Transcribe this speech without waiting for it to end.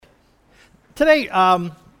Today,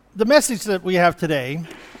 the message that we have today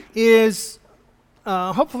is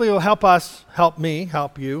hopefully will help me,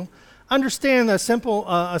 help you, understand a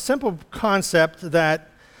simple concept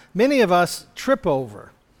that many of us trip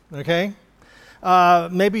over, okay?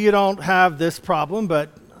 Maybe you don't have this problem,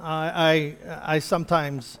 but I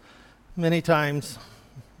sometimes, many times,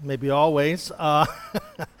 maybe always,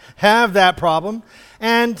 have that problem.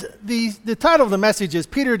 And the title of the message is,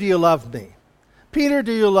 Peter, do you love me? Peter,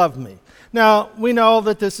 do you love me? Now, we know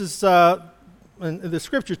that this is, the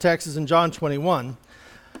scripture text is in John 21,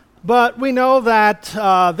 but we know that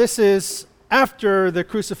this is after the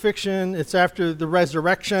crucifixion, it's after the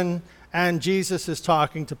resurrection, and Jesus is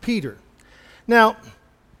talking to Peter. Now,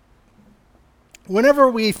 whenever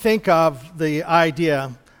we think of the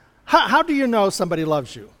idea, how do you know somebody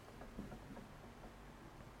loves you?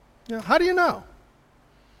 How do you know?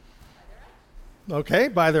 Okay,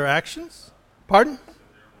 by their actions. Pardon?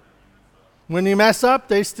 When you mess up,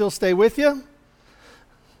 they still stay with you.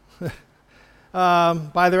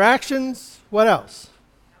 By their actions, what else?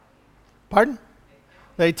 Pardon?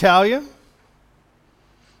 They tell you.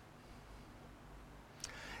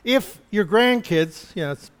 If your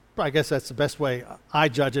grandkids, I guess that's the best way I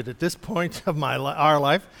judge it at this point of our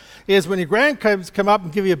life, is when your grandkids come up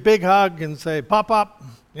and give you a big hug and say, Pop,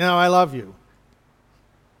 I love you.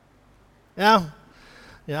 Yeah,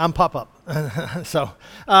 I'm Pop. So,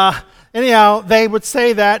 anyhow, they would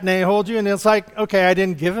say that, and they hold you, and it's like, okay, I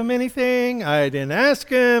didn't give him anything, I didn't ask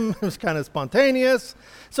him, it was kind of spontaneous.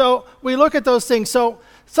 So we look at those things. So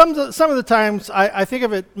some of the times, I think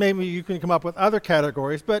of it, maybe you can come up with other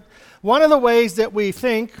categories, but one of the ways that we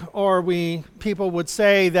think, or people would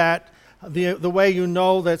say that the way you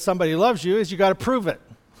know that somebody loves you is you got to prove it.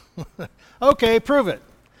 Okay, prove it.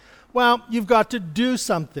 Well, you've got to do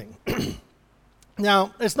something.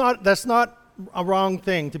 Now, that's not a wrong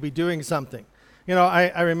thing to be doing something.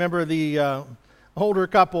 I remember the older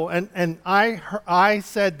couple, and I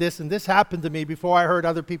said this, and this happened to me before I heard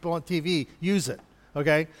other people on TV use it,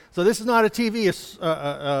 okay? So this is not a TV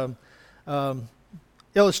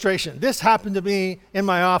illustration. This happened to me in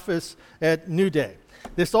my office at New Day.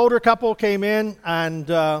 This older couple came in, and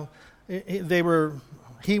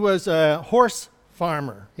he was a horse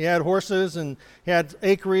farmer. He had horses and he had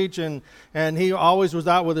acreage, and he always was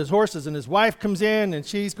out with his horses. And his wife comes in, and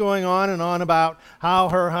she's going on and on about how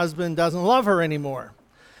her husband doesn't love her anymore,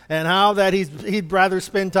 and how that he'd rather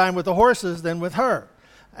spend time with the horses than with her.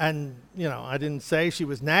 And I didn't say she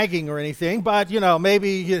was nagging or anything, but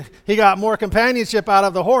maybe he got more companionship out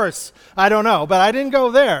of the horse. I don't know, but I didn't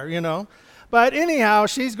go there. But anyhow,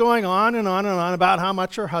 she's going on and on and on about how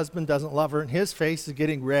much her husband doesn't love her, and his face is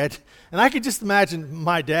getting red. And I could just imagine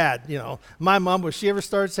my dad, my mom, would she ever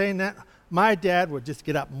start saying that? My dad would just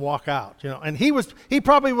get up and walk out, And he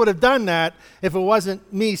probably would have done that if it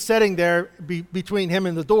wasn't me sitting there between him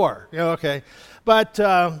and the door, okay. But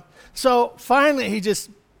so finally he just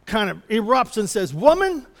kind of erupts and says,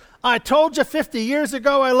 "Woman, I told you 50 years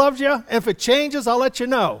ago I loved you. If it changes, I'll let you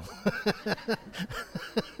know."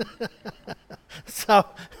 So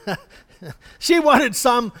she wanted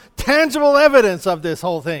some tangible evidence of this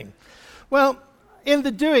whole thing. Well, in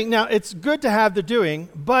the doing, now it's good to have the doing,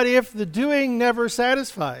 but if the doing never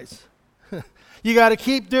satisfies, you got to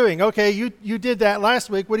keep doing. Okay, you did that last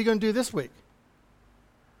week. What are you going to do this week?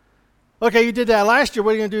 Okay, you did that last year.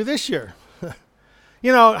 What are you going to do this year?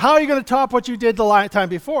 How are you going to top what you did the time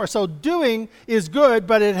before? So doing is good,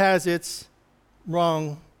 but it has its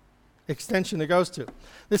wrong extension it goes to.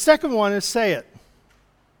 The second one is say it.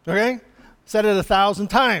 Okay? Said it 1,000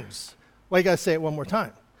 times. Well, you got to say it one more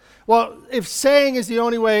time. Well, if saying is the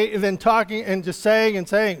only way, then talking and just saying and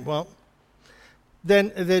saying, well,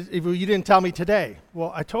 then if you didn't tell me today.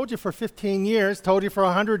 Well, I told you for 15 years, told you for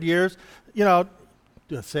 100 years,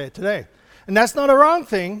 just say it today. And that's not a wrong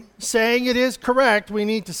thing. Saying it is correct, we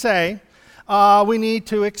need to say. We need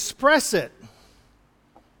to express it.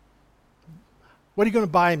 What are you going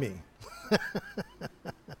to buy me?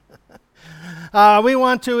 We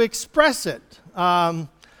want to express it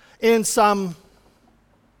in some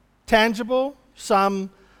tangible, some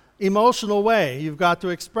emotional way. You've got to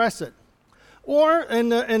express it. Or,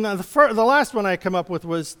 the last one I come up with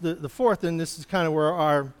was the fourth, and this is kind of where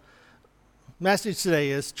our message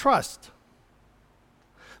today is, trust.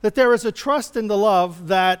 That there is a trust in the love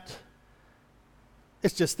that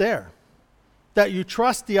it's just there. That you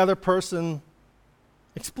trust the other person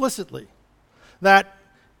explicitly. That,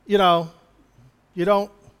 you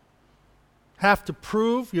don't have to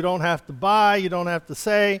prove, you don't have to buy, you don't have to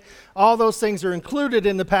say. All those things are included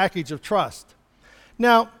in the package of trust.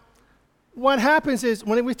 Now, what happens is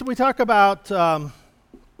when we talk about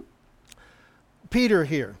Peter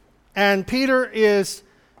here. And Peter is,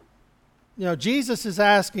 Jesus is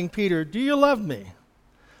asking Peter, do you love me?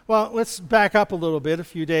 Well, let's back up a little bit, a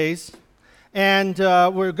few days, and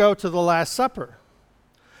we'll go to the Last Supper.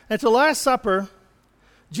 At the Last Supper,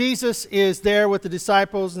 Jesus is there with the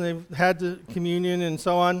disciples, and they've had the communion and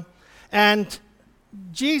so on. And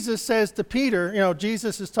Jesus says to Peter,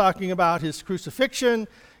 Jesus is talking about his crucifixion.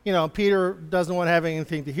 Peter doesn't want to have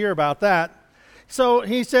anything to hear about that. So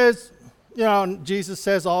he says, Jesus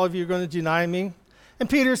says, all of you are going to deny me. And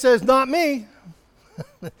Peter says, not me.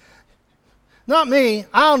 Not me.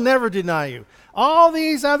 I'll never deny you. All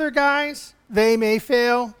these other guys, they may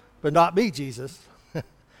fail, but not me, Jesus.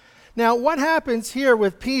 Now, what happens here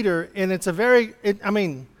with Peter, and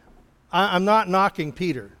I'm not knocking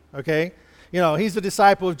Peter, okay? He's a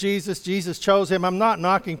disciple of Jesus. Jesus chose him. I'm not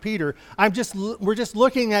knocking Peter. We're just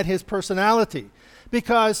looking at his personality.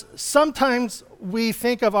 Because sometimes we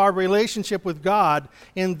think of our relationship with God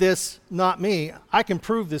in this, not me. I can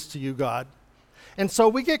prove this to you, God. And so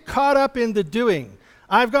we get caught up in the doing.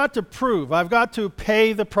 I've got to prove. I've got to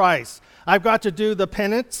pay the price. I've got to do the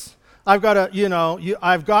penance. I've got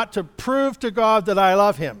to prove to God that I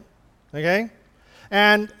love him. Okay?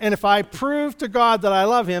 And if I prove to God that I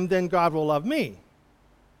love him, then God will love me.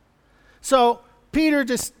 So Peter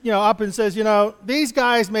just, up and says, these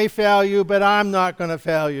guys may fail you, but I'm not going to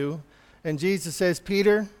fail you. And Jesus says,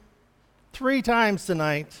 Peter, 3 times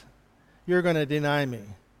tonight, you're going to deny me.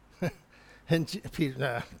 And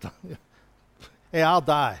Peter, hey, I'll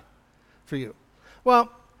die for you.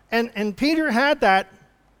 Well, and Peter had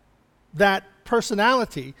that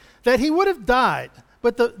personality that he would have died,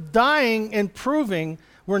 but the dying and proving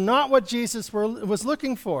were not what Jesus was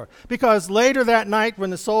looking for. Because later that night when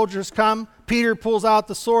the soldiers come, Peter pulls out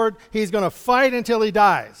the sword. He's going to fight until he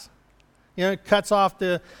dies. Cuts off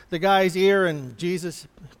the guy's ear, and Jesus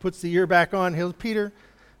puts the ear back on. Peter,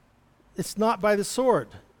 it's not by the sword.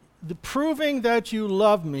 The proving that you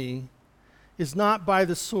love me is not by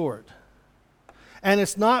the sword. And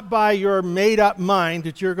it's not by your made-up mind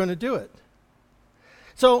that you're going to do it.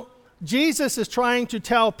 So Jesus is trying to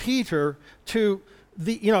tell Peter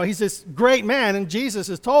he's this great man, and Jesus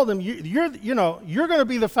has told him, you're going to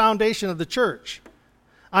be the foundation of the church.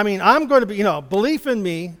 I'm going to be, belief in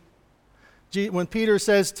me. When Peter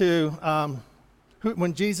says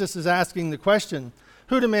when Jesus is asking the question,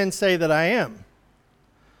 who do men say that I am?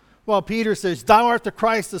 Well, Peter says, thou art the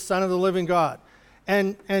Christ, the Son of the living God.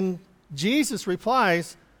 And Jesus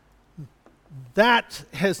replies, that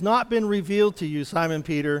has not been revealed to you, Simon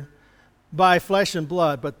Peter, by flesh and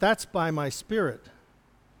blood, but that's by my Spirit.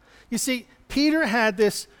 You see, Peter had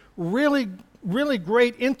this really, really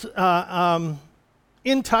great in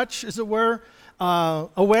touch, as it were,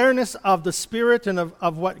 awareness of the Spirit and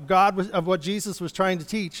of what Jesus was trying to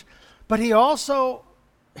teach. But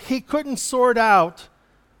he couldn't sort out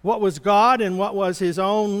what was God and what was his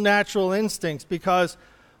own natural instincts, because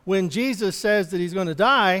when Jesus says that he's going to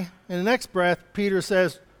die, in the next breath, Peter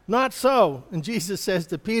says, not so. And Jesus says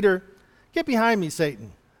to Peter, get behind me,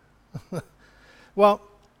 Satan. Well,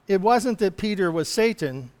 it wasn't that Peter was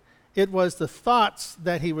Satan. It was the thoughts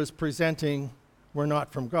that he was presenting were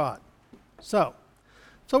not from God. So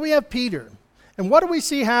we have Peter. And what do we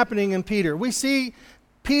see happening in Peter? We see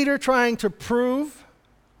Peter trying to prove,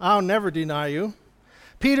 I'll never deny you.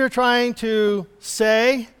 Peter trying to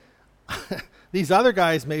say, these other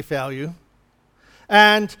guys may fail you.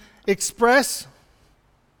 And express,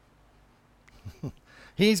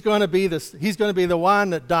 he's going to be the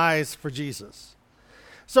one that dies for Jesus.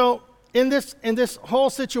 So in this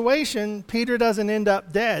whole situation, Peter doesn't end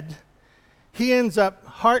up dead. He ends up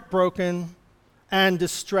heartbroken and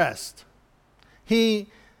distressed.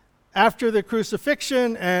 After the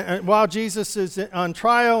crucifixion, and while Jesus is on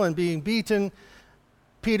trial and being beaten,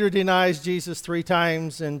 Peter denies Jesus 3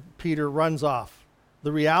 times, and Peter runs off.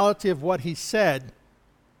 The reality of what he said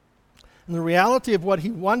and the reality of what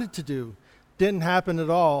he wanted to do didn't happen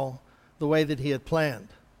at all the way that he had planned.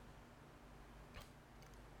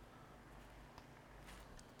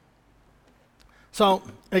 So,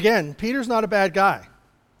 again, Peter's not a bad guy.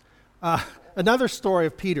 Another story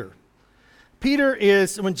of Peter. Peter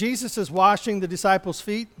is, when Jesus is washing the disciples'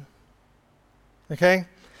 feet, okay,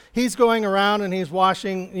 he's going around and he's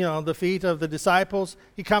washing, the feet of the disciples.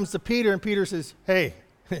 He comes to Peter, and Peter says, hey,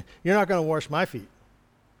 you're not going to wash my feet.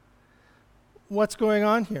 What's going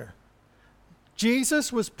on here?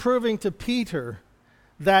 Jesus was proving to Peter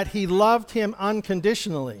that he loved him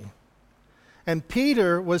unconditionally. And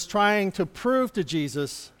Peter was trying to prove to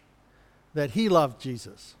Jesus that he loved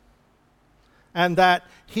Jesus. And that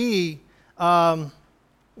he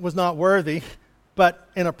was not worthy, but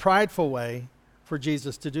in a prideful way, for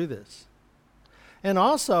Jesus to do this. And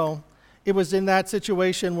also, it was in that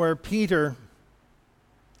situation where Peter,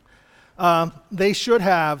 they should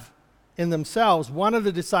have, in themselves, one of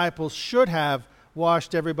the disciples should have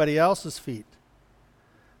washed everybody else's feet.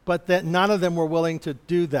 But that none of them were willing to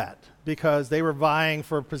do that because they were vying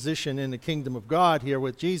for a position in the kingdom of God here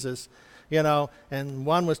with Jesus, and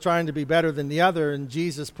one was trying to be better than the other, and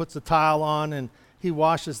Jesus puts a towel on and he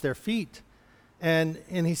washes their feet. And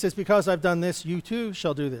he says, because I've done this, you too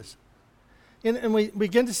shall do this. And we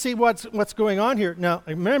begin to see what's going on here. Now,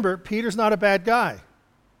 remember, Peter's not a bad guy.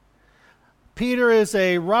 Peter is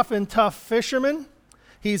a rough and tough fisherman.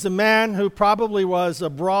 He's a man who probably was a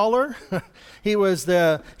brawler. He was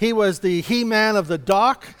the He-Man of the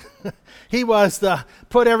dock. He was the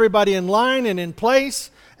put everybody in line and in place.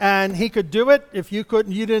 And he could do it. If you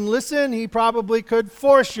didn't listen, he probably could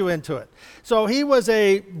force you into it. So he was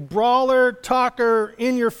a brawler, talker,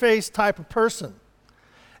 in-your-face type of person.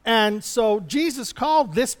 And so Jesus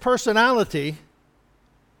called this personality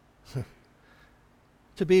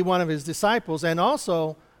to be one of his disciples and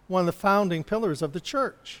also one of the founding pillars of the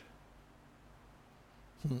church.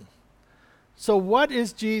 So what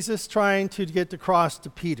is Jesus trying to get across to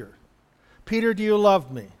Peter? Peter, do you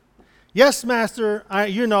love me? Yes, Master,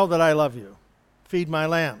 you know that I love you. Feed my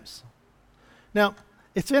lambs. Now,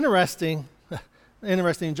 it's interesting,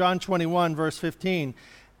 John 21, verse 15.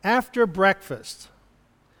 After breakfast,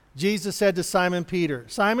 Jesus said to Simon Peter,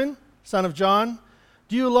 Simon, son of John,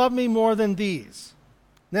 do you love me more than these?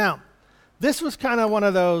 Now, this was kind of one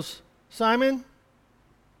of those, Simon,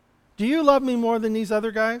 do you love me more than these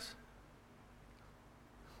other guys?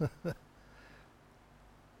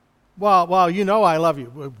 Well, you know I love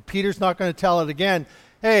you. Peter's not going to tell it again.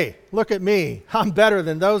 Hey, look at me. I'm better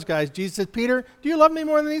than those guys. Jesus said, Peter, do you love me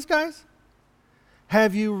more than these guys?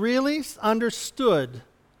 Have you really understood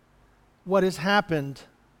what has happened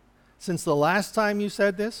since the last time you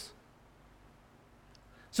said this?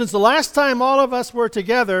 Since the last time all of us were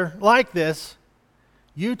together like this,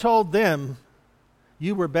 you told them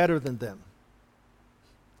you were better than them.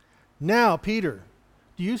 Now, Peter,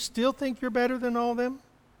 do you still think you're better than all of them?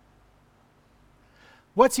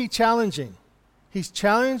 What's he challenging? He's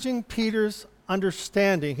challenging Peter's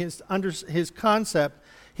understanding, his concept,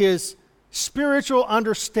 his spiritual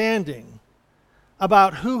understanding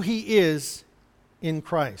about who he is in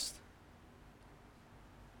Christ.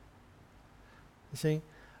 You see?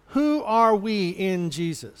 Who are we in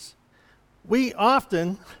Jesus? We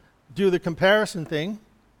often do the comparison thing.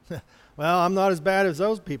 Well, I'm not as bad as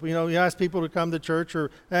those people. You ask people to come to church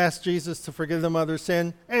or ask Jesus to forgive them of their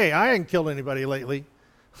sin. Hey, I ain't killed anybody lately.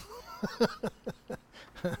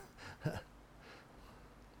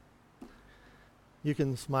 You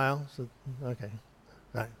can smile. So, okay.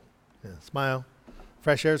 All right. Yeah, smile.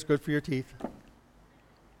 Fresh air is good for your teeth.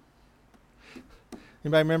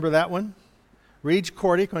 Anybody remember that one? Reg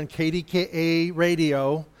Cordick on KDKA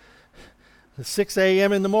radio. At 6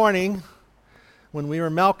 a.m. in the morning, when we were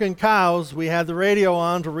milking cows, we had the radio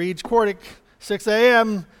on to Reg Cordick, 6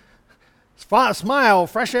 a.m. Smile,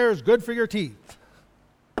 fresh air is good for your teeth.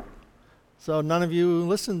 So none of you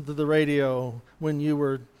listened to the radio when you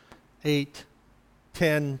were 8,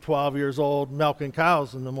 10, 12 years old milking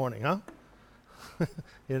cows in the morning, huh?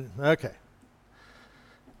 Okay.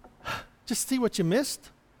 Just see what you missed.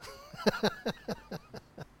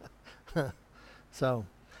 So,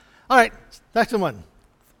 all right, next one.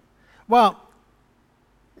 Well,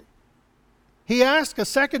 he asked a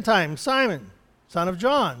second time, Simon, son of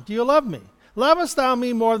John, do you love me? Lovest thou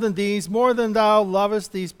me more than these, more than thou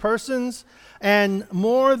lovest these persons, and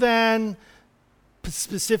more than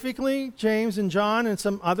specifically James and John and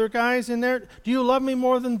some other guys in there? Do you love me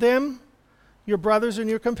more than them, your brothers and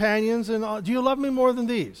your companions? And all? Do you love me more than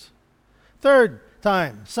these? Third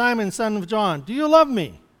time, Simon, son of John, do you love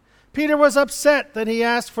me? Peter was upset that he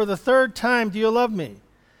asked for the third time, do you love me?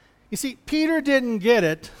 You see, Peter didn't get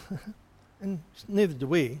it, and neither do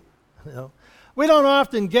we. We don't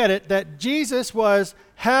often get it that Jesus was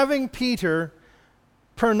having Peter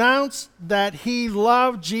pronounce that he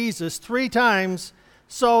loved Jesus 3 times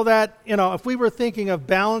so that, if we were thinking of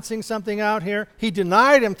balancing something out here, he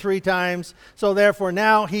denied him 3 times, so therefore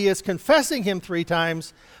now he is confessing him 3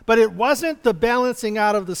 times. But it wasn't the balancing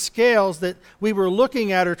out of the scales that we were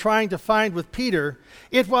looking at or trying to find with Peter.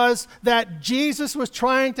 It was that Jesus was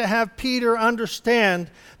trying to have Peter understand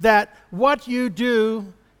that what you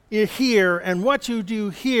do here and what you do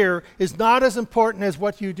here is not as important as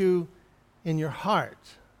what you do in your heart,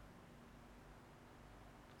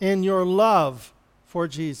 in your love for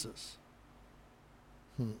Jesus.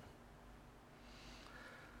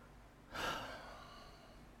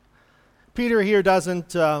 Peter here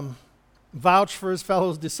doesn't vouch for his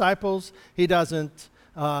fellow disciples. He doesn't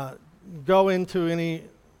go into any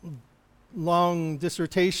long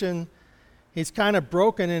dissertation. He's kind of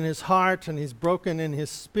broken in his heart and he's broken in his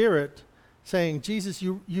spirit, saying, Jesus,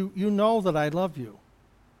 you know that I love you.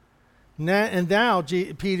 And now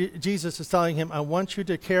Jesus is telling him, I want you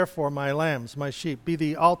to care for my lambs, my sheep. Be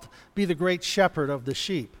the great shepherd of the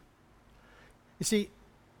sheep. You see,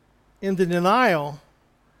 in the denial,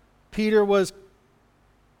 Peter was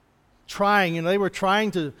trying, they were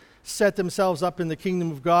trying to set themselves up in the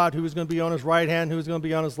kingdom of God, who was going to be on his right hand, who was going to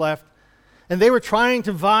be on his left. And they were trying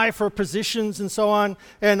to vie for positions and so on.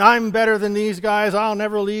 And I'm better than these guys. I'll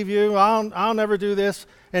never leave you. I'll never do this.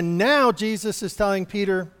 And now Jesus is telling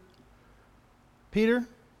Peter,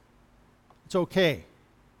 it's okay.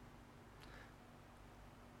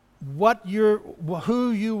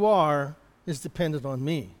 Who you are is dependent on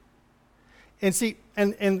me. And see,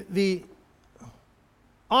 and the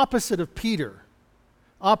opposite of Peter,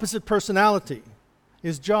 opposite personality,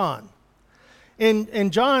 is John.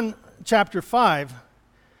 In John chapter 5,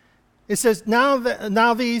 it says,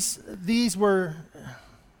 now these were,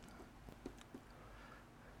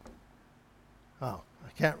 I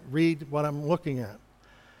can't read what I'm looking at.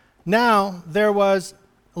 Now there was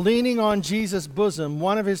leaning on Jesus' bosom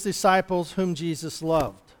one of his disciples whom Jesus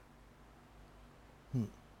loved.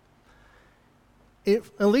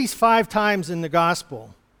 At least 5 times in the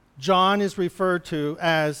gospel, John is referred to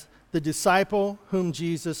as the disciple whom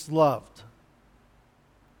Jesus loved.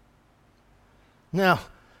 Now,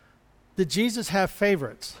 did Jesus have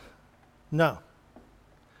favorites? No.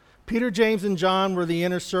 Peter, James, and John were the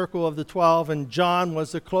inner circle of the 12, and John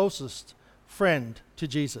was the closest friend to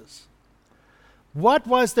Jesus. What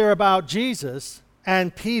was there about Jesus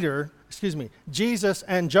and Jesus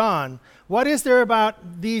and John? What is there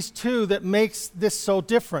about these two that makes this so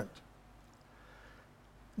different?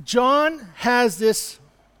 John has this,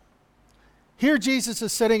 here Jesus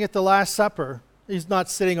is sitting at the Last Supper. He's not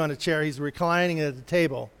sitting on a chair, he's reclining at the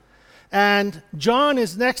table. And John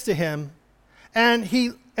is next to him, and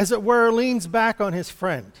he, as it were, leans back on his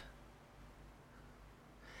friend.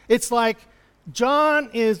 It's like John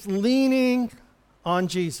is leaning on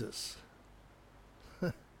Jesus.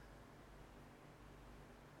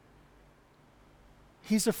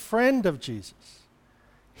 He's a friend of Jesus.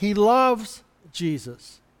 He loves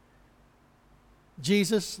Jesus.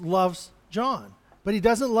 Jesus loves John. But he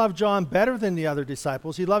doesn't love John better than the other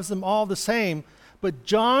disciples. He loves them all the same. But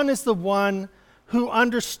John is the one who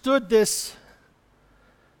understood this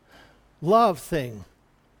love thing.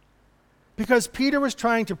 Because Peter was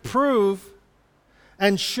trying to prove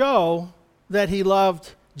and show that he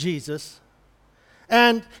loved Jesus.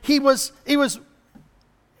 And he was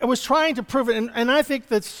trying to prove it. And I think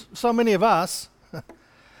that so many of us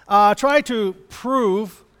try to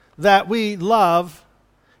prove that we love.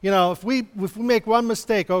 If we make one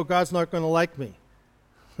mistake, God's not going to like me.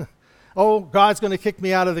 God's going to kick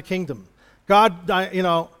me out of the kingdom.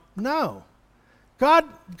 No.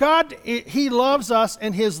 God, he loves us,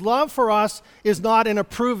 and his love for us is not in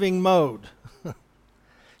approving mode.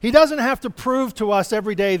 He doesn't have to prove to us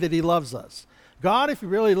every day that he loves us. God, if you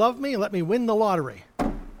really love me, let me win the lottery.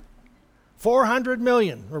 400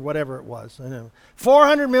 million, or whatever it was.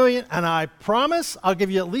 400 million, and I promise I'll give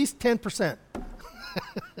you at least 10%.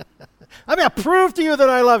 I'll prove to you that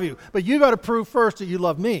I love you, but you got to prove first that you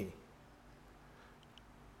love me.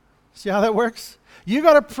 See how that works? You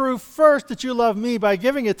got to prove first that you love me by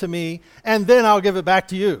giving it to me, and then I'll give it back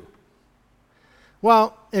to you.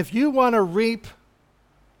 Well, if you want to reap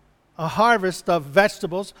a harvest of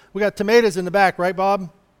vegetables, we got tomatoes in the back, right, Bob?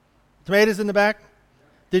 Tomatoes in the back?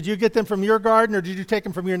 Did you get them from your garden, or did you take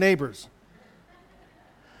them from your neighbor's?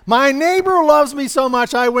 My neighbor loves me so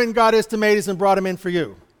much, I went and got his tomatoes and brought them in for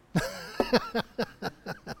you.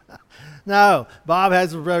 No, Bob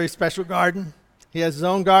has a very special garden. He has his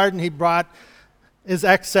own garden. He brought his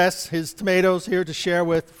excess, his tomatoes here to share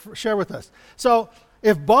with us. So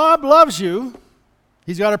if Bob loves you,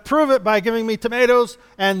 he's got to prove it by giving me tomatoes,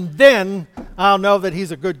 and then I'll know that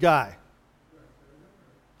he's a good guy.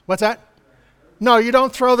 What's that? No, you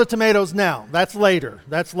don't throw the tomatoes now. That's later.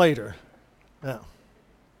 Yeah.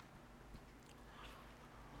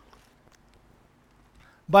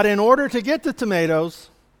 But in order to get the tomatoes,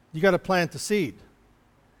 you got to plant the seed.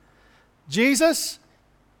 Jesus,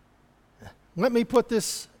 let me put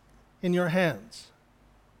this in your hands.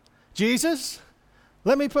 Jesus,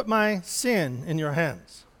 let me put my sin in your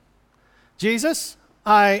hands. Jesus,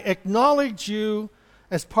 I acknowledge you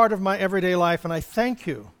as part of my everyday life, and I thank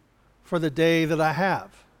you for the day that I have,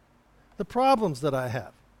 the problems that I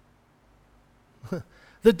have.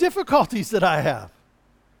 the difficulties that I have,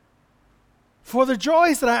 for the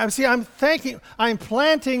joys that I have. See, I'm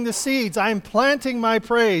planting the seeds. I'm planting my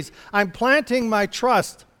praise. I'm planting my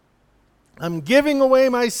trust. I'm giving away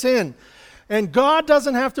my sin. And God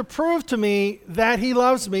doesn't have to prove to me that He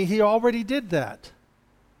loves me. He already did that.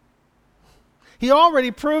 He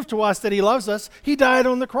already proved to us that He loves us. He died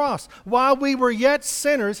on the cross. While we were yet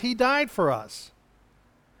sinners, He died for us.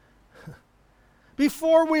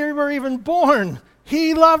 Before we were even born,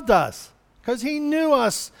 He loved us because He knew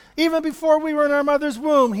us. Even before we were in our mother's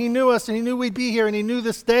womb, He knew us and He knew we'd be here and He knew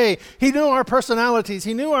this day. He knew our personalities.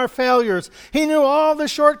 He knew our failures. He knew all the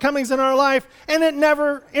shortcomings in our life, and it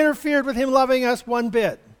never interfered with Him loving us one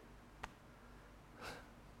bit.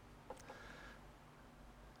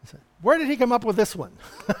 Where did He come up with this one?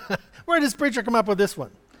 Where did this preacher come up with this one?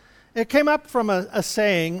 It came up from a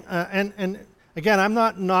saying, and again, I'm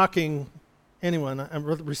not knocking anyone.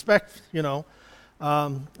 With respect,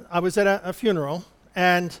 I was at a funeral,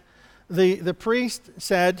 and the priest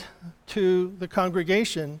said to the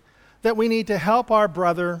congregation that we need to help our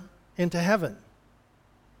brother into heaven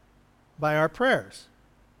by our prayers.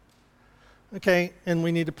 Okay, and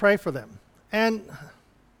we need to pray for them. And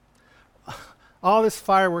all this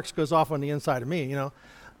fireworks goes off on the inside of me,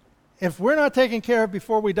 If we're not taken care of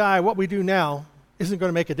before we die, what we do now isn't going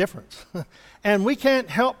to make a difference. And we can't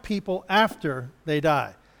help people after they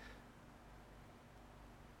die.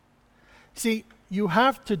 See, you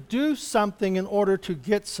have to do something in order to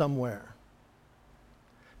get somewhere.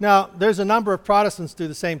 Now, there's a number of Protestants do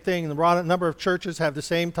the same thing, and a number of churches have the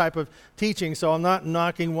same type of teaching, so I'm not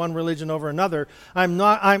knocking one religion over another.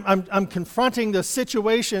 I'm confronting the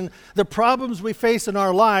situation, the problems we face in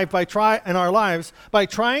our lives by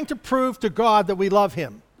trying to prove to God that we love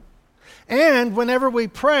Him. And whenever we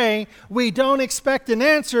pray, we don't expect an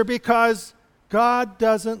answer because God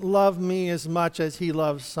doesn't love me as much as He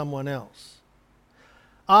loves someone else.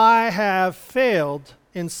 I have failed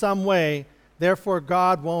in some way. Therefore,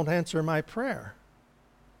 God won't answer my prayer.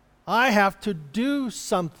 I have to do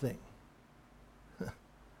something.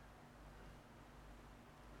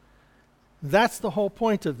 That's the whole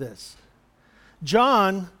point of this.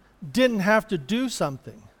 John didn't have to do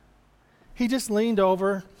something. He just leaned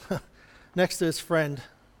over next to his friend.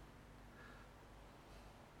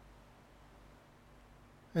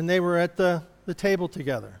 And they were at the table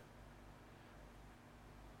together.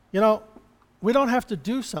 We don't have to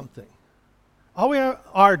do something. All we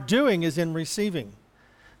are doing is in receiving.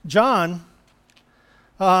 John,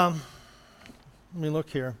 let me look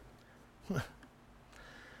here.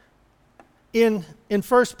 In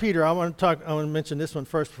 1 Peter, I want to mention this one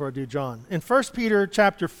first before I do John. In 1 Peter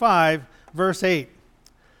chapter 5, verse 8,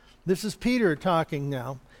 this is Peter talking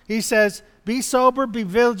now. He says, "Be sober, be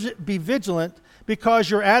vigilant, because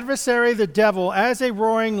your adversary the devil, as a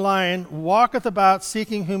roaring lion, walketh about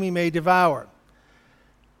seeking whom he may devour."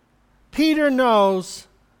 Peter knows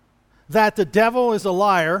that the devil is a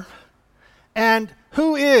liar, and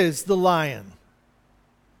who is the lion?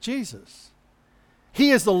 Jesus.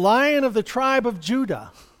 He is the Lion of the tribe of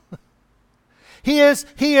Judah. He is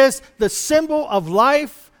the symbol of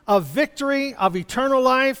life, of victory, of eternal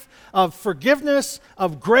life, of forgiveness,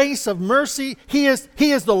 of grace, of mercy. He is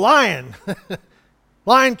the Lion.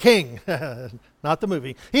 Lion King. Not the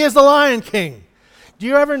movie. He is the Lion King. Do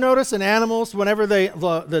you ever notice in animals, whenever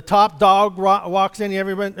the top dog walks in,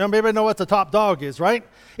 everybody know what the top dog is, right?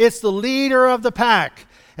 It's the leader of the pack.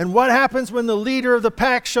 And what happens when the leader of the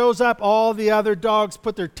pack shows up? All the other dogs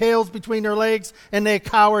put their tails between their legs and they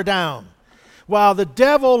cower down. While the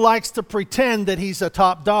devil likes to pretend that he's a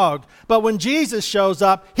top dog. But when Jesus shows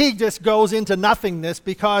up, he just goes into nothingness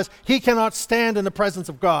because he cannot stand in the presence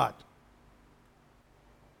of God.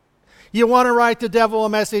 You want to write the devil a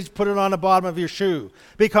message, put it on the bottom of your shoe,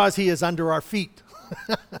 because he is under our feet.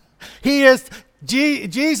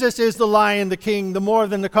 Jesus is the Lion, the King, the more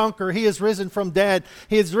than the conqueror. He is risen from dead.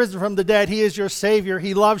 He is risen from the dead. He is your Savior.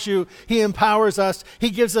 He loves you. He empowers us. He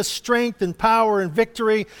gives us strength and power and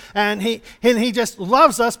victory. And he just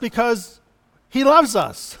loves us because he loves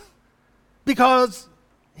us. Because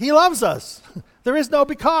he loves us. There is no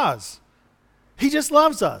because. He just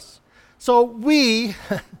loves us. So we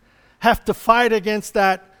have to fight against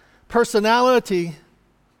that personality,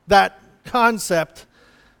 that concept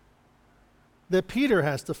that Peter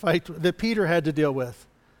has to fight, that Peter had to deal with.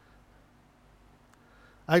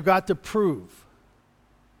 I've got to prove.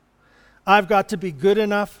 I've got to be good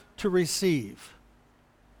enough to receive.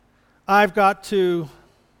 I've got to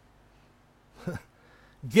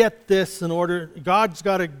get this in order. God's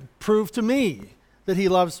got to prove to me that he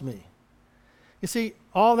loves me. You see,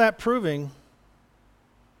 all that proving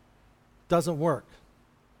doesn't work.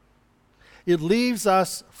 It leaves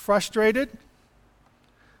us frustrated,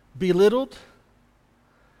 belittled,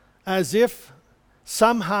 as if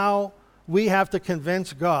somehow we have to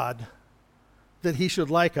convince God that he should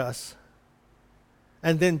like us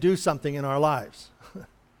and then do something in our lives.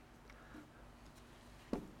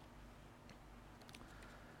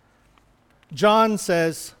 John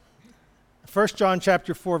says, 1 John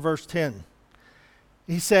chapter 4, verse 10,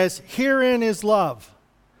 he says, "Herein is love,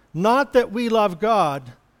 not that we love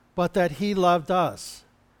God, but that he loved us."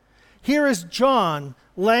 Here is John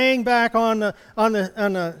laying back on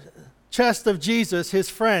the chest of Jesus, his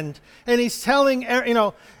friend, and he's telling,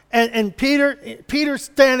 and Peter's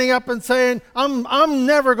standing up and saying, I'm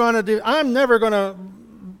never going to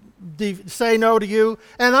say no to you,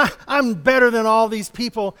 and I'm better than all these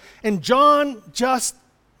people. And John just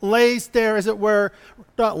lays there, as it were,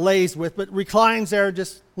 not lays with, but reclines there,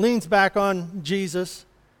 just leans back on Jesus,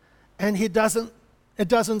 and it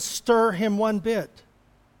doesn't stir him one bit,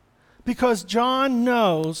 because John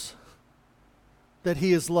knows that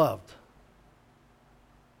he is loved.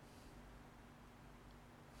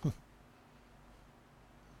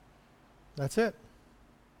 That's it.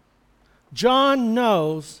 John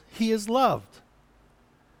knows he is loved.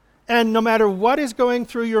 And no matter what is going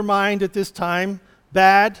through your mind at this time,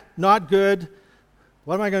 bad, not good,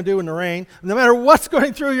 what am I going to do in the rain? No matter what's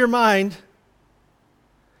going through your mind,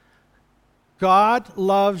 God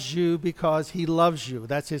loves you because he loves you.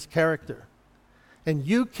 That's his character. And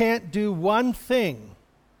you can't do one thing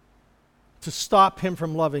to stop him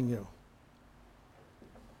from loving you.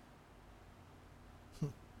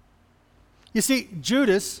 You see,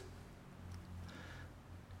 Judas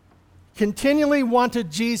continually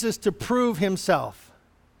wanted Jesus to prove himself.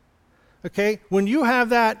 Okay? When you have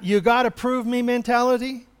that "you got to prove me"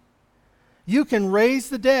 mentality, you can raise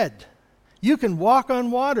the dead. You can walk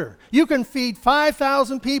on water. You can feed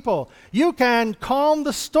 5,000 people. You can calm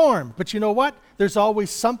the storm. But you know what? There's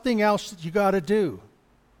always something else that you got to do.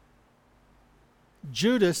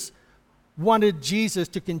 Judas wanted Jesus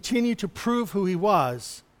to continue to prove who he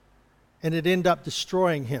was, and it ended up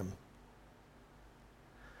destroying him.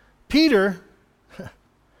 Peter,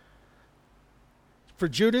 for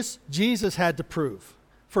Judas, Jesus had to prove.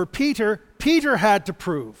 For Peter, had to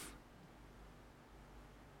prove.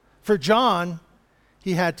 For John,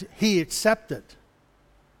 he accepted.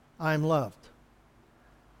 I'm loved.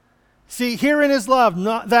 See, herein is love,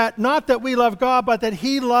 not that we love God, but that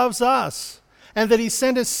he loves us. And that he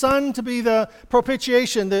sent his son to be the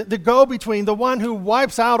propitiation, the go-between, the one who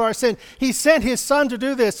wipes out our sin. He sent his son to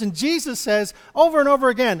do this. And Jesus says over and over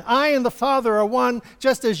again, "I and the Father are one,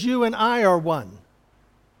 just as you and I are one."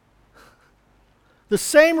 The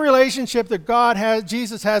same relationship that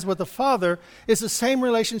Jesus has with the Father, is the same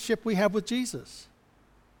relationship we have with Jesus.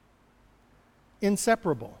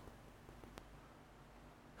 Inseparable.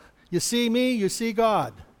 You see me, you see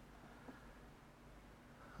God.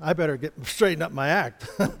 I better straighten up my act.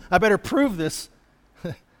 I better prove this.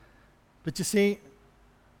 But you see,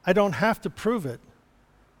 I don't have to prove it.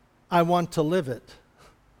 I want to live it.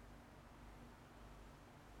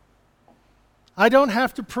 I don't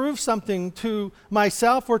have to prove something to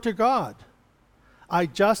myself or to God. I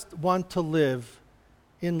just want to live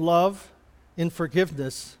in love, in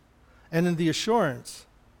forgiveness, and in the assurance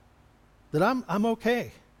that I'm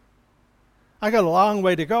okay. I got a long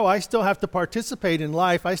way to go. I still have to participate in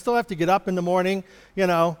life. I still have to get up in the morning,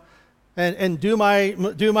 and do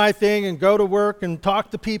my thing and go to work and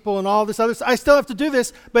talk to people and all this other stuff. I still have to do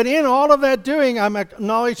this, but in all of that doing, I'm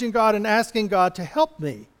acknowledging God and asking God to help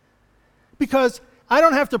me. Because I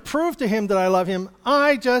don't have to prove to him that I love him.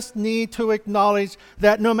 I just need to acknowledge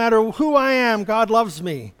that no matter who I am, God loves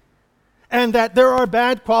me. And that there are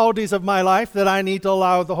bad qualities of my life that I need to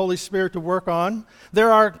allow the Holy Spirit to work on. There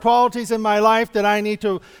are qualities in my life that I need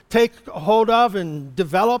to take hold of and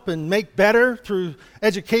develop and make better through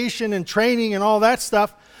education and training and all that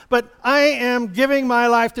stuff. But I am giving my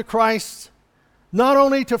life to Christ, not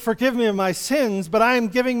only to forgive me of my sins, but I am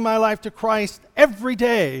giving my life to Christ every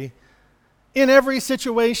day, in every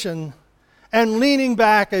situation, and leaning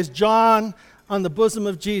back as John on the bosom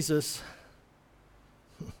of Jesus,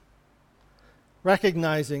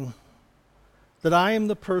 recognizing that I am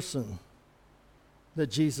the person that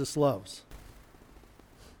Jesus loves.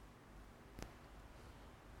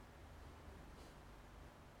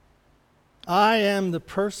 I am the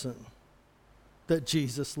person that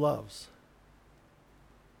Jesus loves.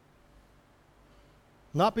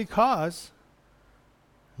 Not that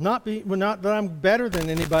I'm better than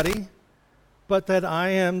anybody, but that I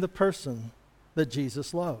am the person that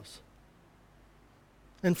Jesus loves.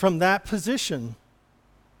 And from that position,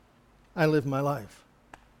 I live my life.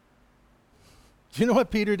 Do you know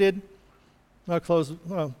what Peter did? I'll close,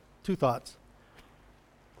 two thoughts.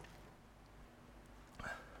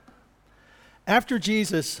 After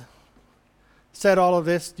Jesus said all of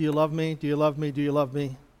this, do you love me? Do you love me? Do you love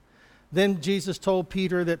me? Then Jesus told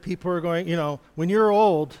Peter that people are going, when you're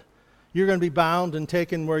old, you're going to be bound and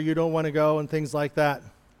taken where you don't want to go and things like that.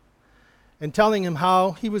 And telling him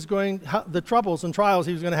how the troubles and trials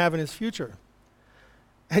he was going to have in his future.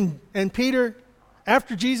 And Peter,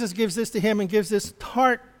 after Jesus gives this to him and gives this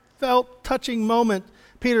heartfelt, touching moment,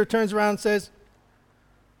 Peter turns around and says,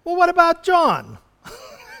 well, what about John?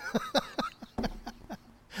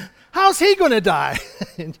 How's he going to die?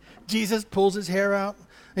 And Jesus pulls his hair out.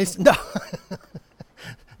 And he says, no,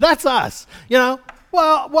 that's us.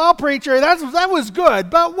 Well, preacher, that was good,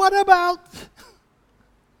 but what about...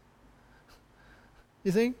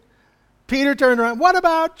 You see? Peter turned around. What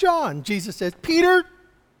about John? Jesus says, Peter,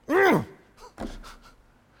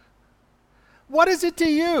 what is it to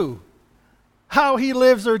you how he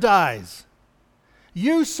lives or dies?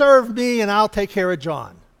 You serve me and I'll take care of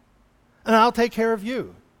John. And I'll take care of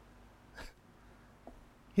you.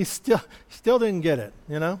 He still didn't get it,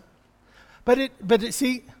 But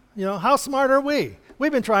see, how smart are we?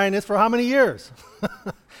 We've been trying this for how many years?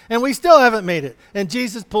 And we still haven't made it. And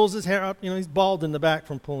Jesus pulls his hair up. He's bald in the back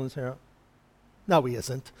from pulling his hair up. No, he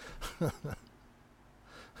isn't.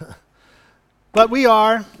 But we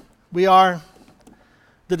are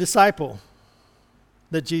the disciple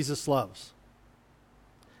that Jesus loves.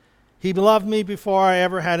 He loved me before I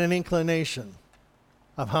ever had an inclination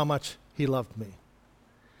of how much he loved me.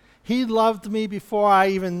 He loved me before I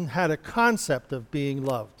even had a concept of being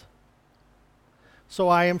loved. So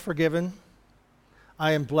I am forgiven.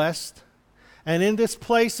 I am blessed. And in this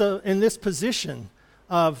position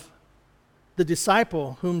of the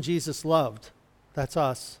disciple whom Jesus loved, that's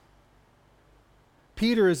us.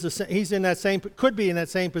 Peter could be in that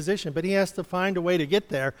same position, but he has to find a way to get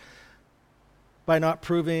there by not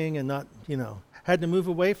proving and not, had to move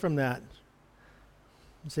away from that.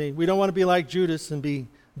 See, we don't want to be like Judas and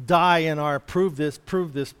die in our prove this.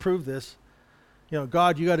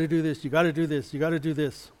 God, you got to do this, you got to do this, you got to do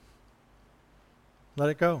this. Let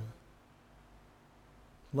it go.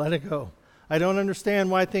 Let it go. I don't understand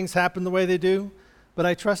why things happen the way they do, but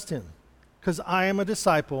I trust him because I am a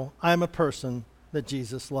disciple. I am a person that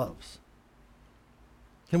Jesus loves.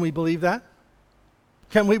 Can we believe that?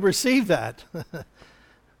 Can we receive that?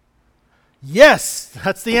 Yes,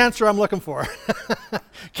 that's the answer I'm looking for.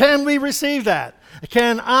 Can we receive that?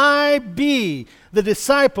 Can I be the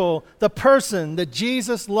disciple, the person that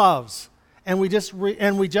Jesus loves, and we just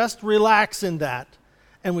relax in that,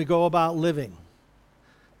 and we go about living,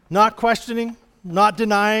 not questioning, not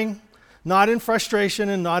denying, not in frustration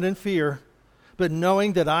and not in fear, but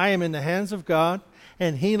knowing that I am in the hands of God,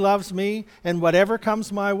 and he loves me, and whatever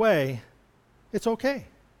comes my way, it's okay,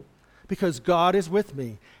 because God is with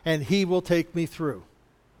me, and he will take me through.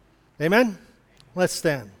 Amen? Let's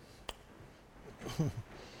stand.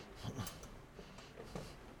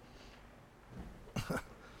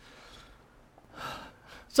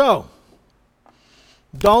 So,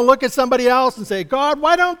 don't look at somebody else and say, God,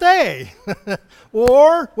 why don't they?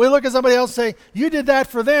 Or we look at somebody else and say, you did that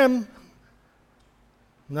for them.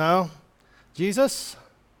 No. Jesus,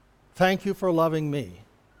 thank you for loving me.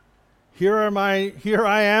 Here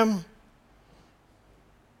I am,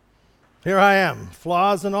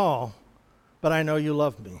 flaws and all, but I know you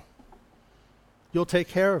love me. You'll take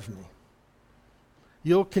care of me.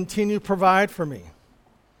 You'll continue to provide for me.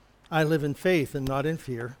 I live in faith and not in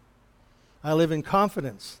fear. I live in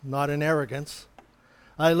confidence, not in arrogance.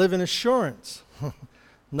 I live in assurance,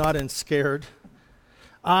 not in scared.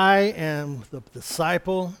 I am the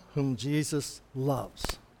disciple whom Jesus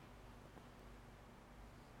loves.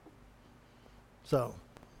 So,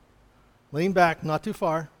 lean back, not too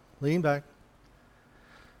far. Lean back.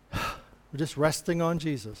 We're just resting on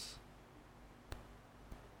Jesus.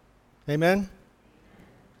 Amen?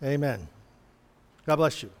 Amen. God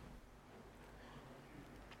bless you.